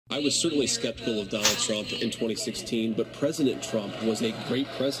I was certainly skeptical of Donald Trump in 2016, but President Trump was a great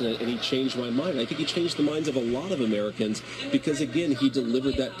president, and he changed my mind. I think he changed the minds of a lot of Americans because, again, he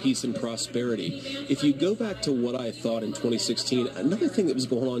delivered that peace and prosperity. If you go back to what I thought in 2016, another thing that was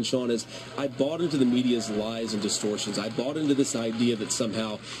going on, Sean, is I bought into the media's lies and distortions. I bought into this idea that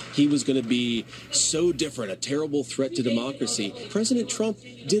somehow he was going to be so different, a terrible threat to democracy. President Trump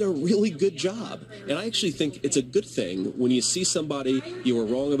did a really good job, and I actually think it's a good thing when you see somebody you were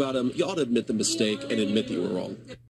wrong about him, you ought to admit the mistake and admit that you were wrong.